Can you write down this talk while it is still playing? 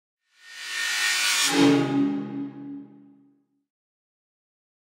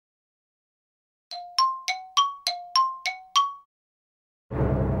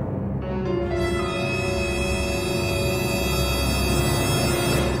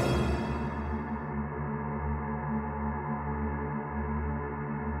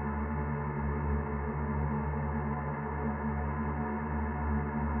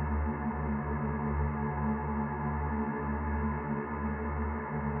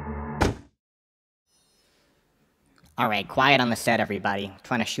Alright, quiet on the set, everybody. I'm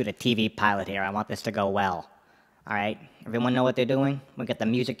trying to shoot a TV pilot here. I want this to go well. Alright, everyone know what they're doing? We got the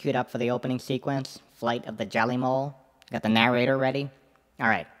music queued up for the opening sequence. Flight of the Jelly Mole. Got the narrator ready.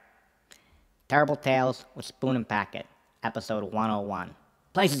 Alright. Terrible Tales with Spoon and Packet. Episode 101.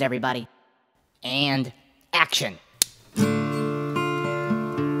 Places, everybody. And action!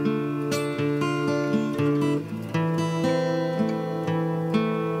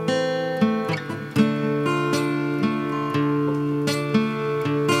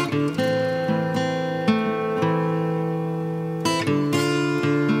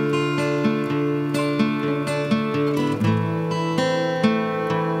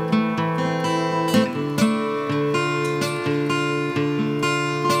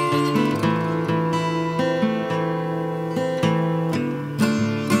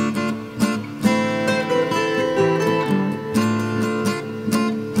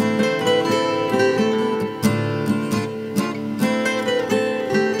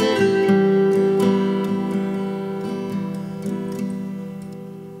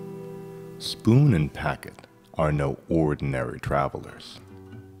 Spoon and Packet are no ordinary travelers.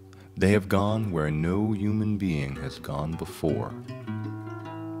 They have gone where no human being has gone before.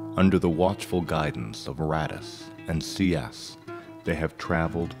 Under the watchful guidance of Radis and CS, they have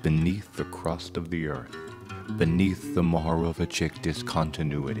traveled beneath the crust of the earth, beneath the Mohorovicic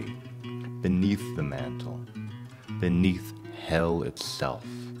discontinuity, beneath the mantle, beneath hell itself,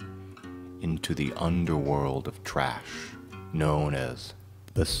 into the underworld of trash known as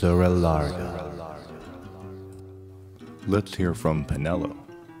Basura Larga. Let's hear from Penello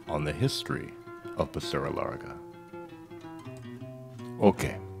on the history of Basura Larga.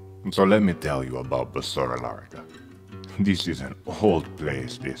 Okay, so let me tell you about Basura Larga. This is an old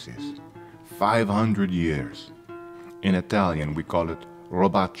place, this is. 500 years. In Italian we call it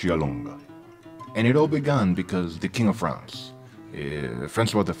Robaccia Lunga. And it all began because the King of France,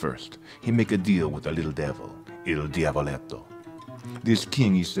 Francois I, he make a deal with a little devil, Il Diavoletto. This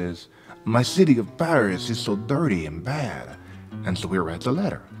king, he says, my city of Paris is so dirty and bad. And so he writes a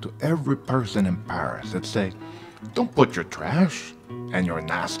letter to every person in Paris that say, don't put your trash and your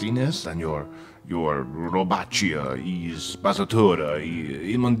nastiness and your robaccia, spazzatura,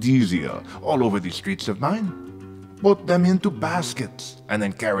 immundizia all over these streets of mine. Put them into baskets and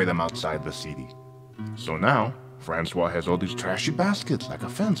then carry them outside the city. So now, Francois has all these trashy baskets like a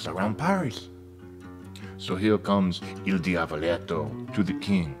fence around Paris. So here comes Il Diavoletto to the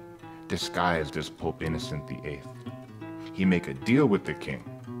king, disguised as Pope Innocent VIII. He make a deal with the king.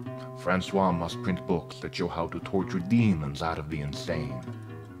 Francois must print books that show how to torture demons out of the insane.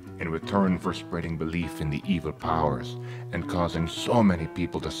 In return for spreading belief in the evil powers and causing so many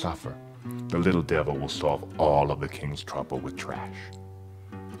people to suffer, the little devil will solve all of the king's trouble with trash.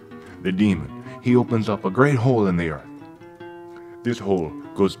 The demon, he opens up a great hole in the earth. This hole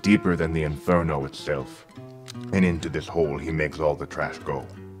goes deeper than the inferno itself, and into this hole he makes all the trash go.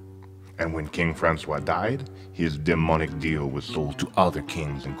 And when King Francois died, his demonic deal was sold to other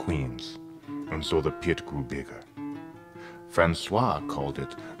kings and queens, and so the pit grew bigger. Francois called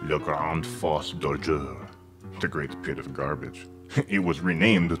it Le Grand Fosse d'Ordure, the Great Pit of Garbage. It was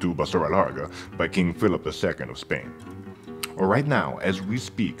renamed to Basura Larga by King Philip II of Spain. Right now, as we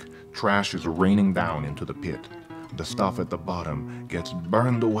speak, trash is raining down into the pit. The stuff at the bottom gets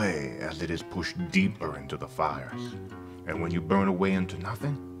burned away as it is pushed deeper into the fires. And when you burn away into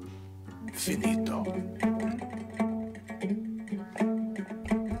nothing, finito.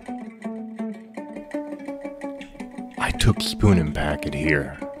 I took Spoon and Packet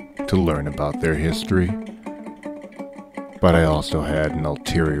here to learn about their history, but I also had an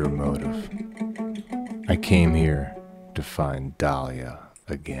ulterior motive. I came here to find Dahlia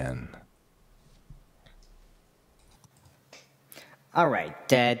again. Alright,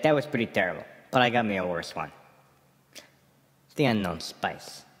 that was pretty terrible, but I got me a worse one. The Unknown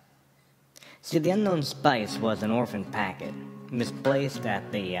Spice. See, the Unknown Spice was an orphan packet, misplaced at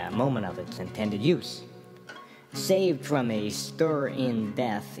the moment of its intended use. Saved from a stir-in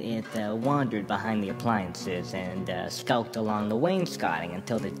death, it wandered behind the appliances and skulked along the wainscoting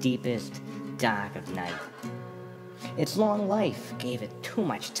until the deepest dark of night. Its long life gave it too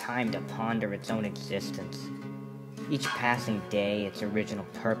much time to ponder its own existence. Each passing day, its original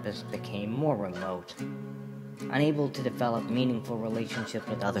purpose became more remote. Unable to develop meaningful relationships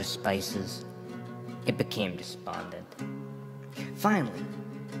with other spices, it became despondent. Finally,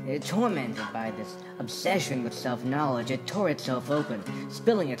 tormented by this obsession with self-knowledge, it tore itself open,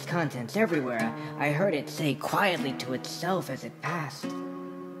 spilling its contents everywhere. I heard it say quietly to itself as it passed,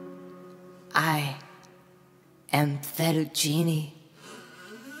 "I am fettuccine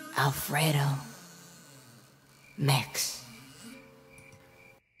Alfredo mix."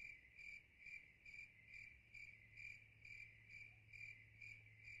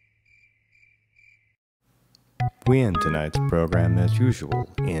 We end tonight's program as usual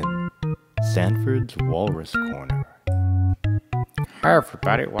in Sanford's Walrus Corner. Hi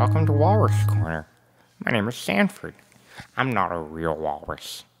everybody, welcome to Walrus Corner. My name is Sanford. I'm not a real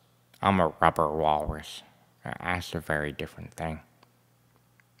walrus. I'm a rubber walrus. That's a very different thing.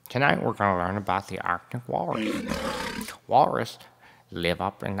 Tonight we're going to learn about the Arctic walrus. Walrus live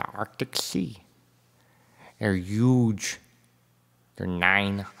up in the Arctic Sea. They're huge. They're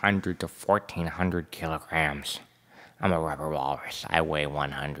 900 to 1,400 kilograms. I'm a rubber walrus. I weigh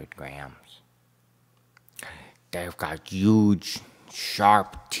 100 grams. They've got huge,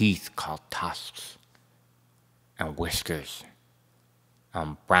 sharp teeth called tusks, and whiskers,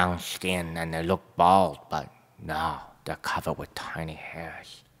 brown skin, and they look bald, but no, they're covered with tiny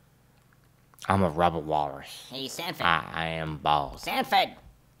hairs. I'm a rubber walrus. Hey, Sanford. I am bald. Sanford!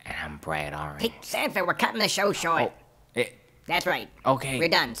 And I'm bright orange. Hey, Sanford, we're cutting the show short. That's right. Okay. We're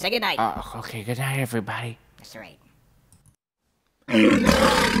done. Say goodnight. Okay, good night, everybody. That's right.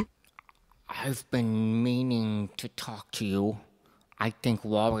 I've been meaning to talk to you. I think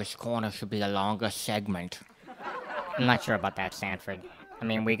Walrus Corner should be a longer segment. I'm not sure about that, Sanford. I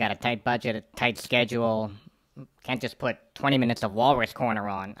mean, we got a tight budget, a tight schedule. Can't just put 20 minutes of Walrus Corner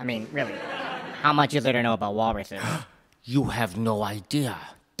on. I mean, really. How much is there to know about walruses? You have no idea.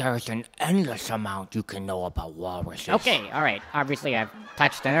 There's an endless amount you can know about walruses. Okay, all right. Obviously, I've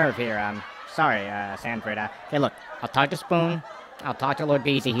touched a nerve here. I'm sorry, Sanford. Hey, look, I'll talk to Spoon. I'll talk to Lord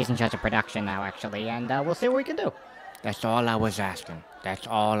Beasy. He's in charge of production now, actually, and we'll see what we can do. That's all I was asking. That's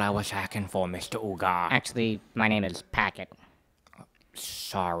all I was hacking for, Mr. Uga. Actually, my name is Packet.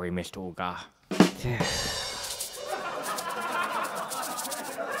 Sorry, Mr. Uga.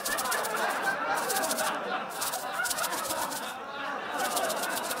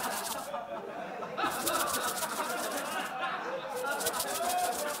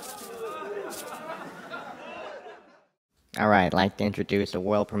 Alright, I'd like to introduce a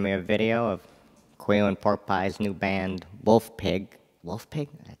world premiere video of Quail and Pork Pie's new band, Wolf Pig. Wolf Pig?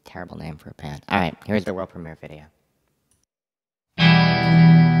 A terrible name for a band. Alright, here's the world premiere video.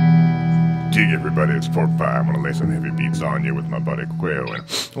 Dig everybody, it's Pork Pie. I'm gonna lay some heavy beats on you with my buddy Quail.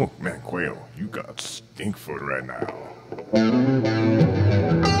 And oh man, Quail, you got stink foot right now.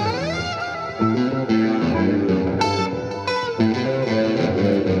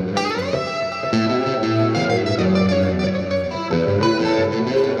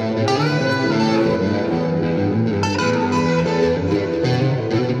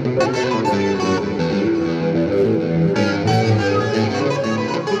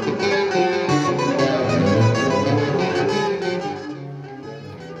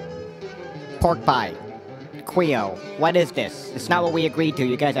 Pork Pie. Quio, what is this? It's not what we agreed to.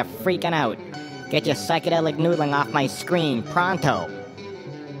 You guys are freaking out. Get your psychedelic noodling off my screen, pronto.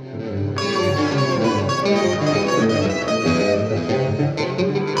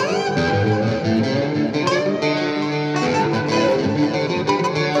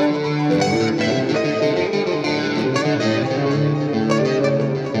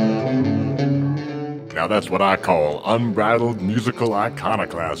 Now that's what I call unbridled musical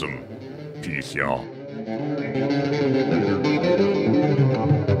iconoclasm. Peace, y'all.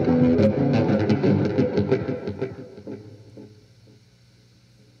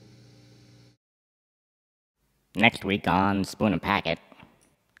 Next week on Spoon and Packet.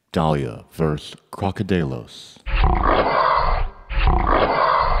 Dahlia vs. Crocodilos.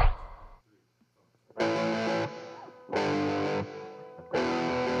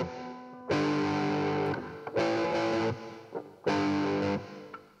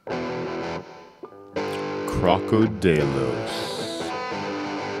 Crocodilos.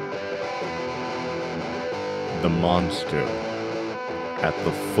 The monster at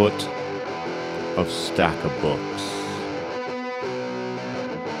the foot of stack of books.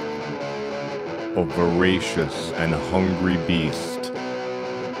 A voracious and hungry beast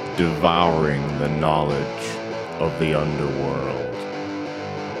devouring the knowledge of the underworld.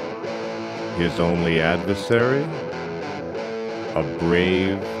 His only adversary? A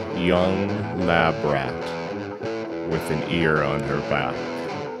brave young lab rat with an ear on her back.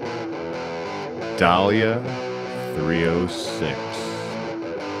 Dahlia 306.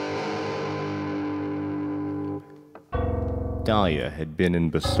 Dahlia had been in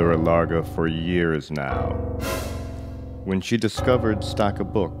Basura Larga for years now. When she discovered Stack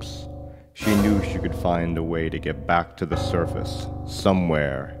of Books, she knew she could find a way to get back to the surface,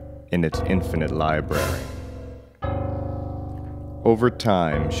 somewhere in its infinite library. Over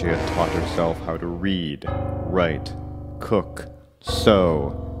time, she had taught herself how to read, write, cook,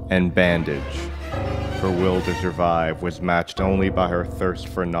 sew, and bandage. Her will to survive was matched only by her thirst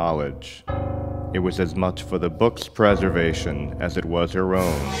for knowledge. It was as much for the book's preservation as it was her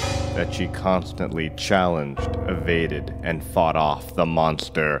own that she constantly challenged, evaded, and fought off the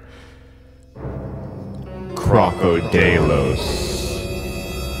monster Crocodilos.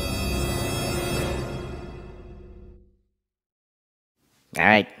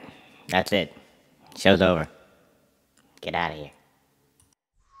 Alright, that's it. Show's over. Get out of here.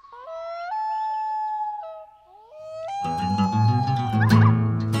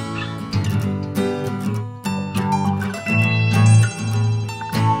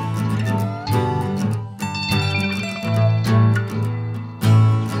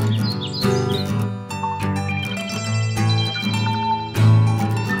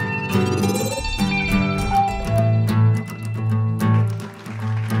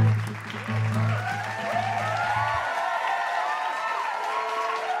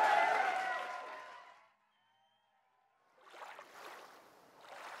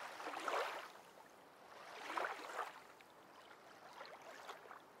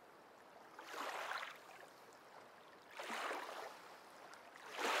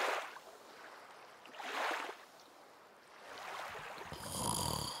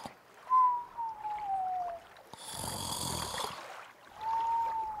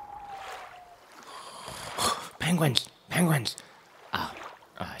 Penguins! Penguins! Oh,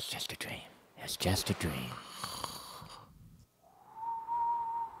 it's just a dream. It's just a dream.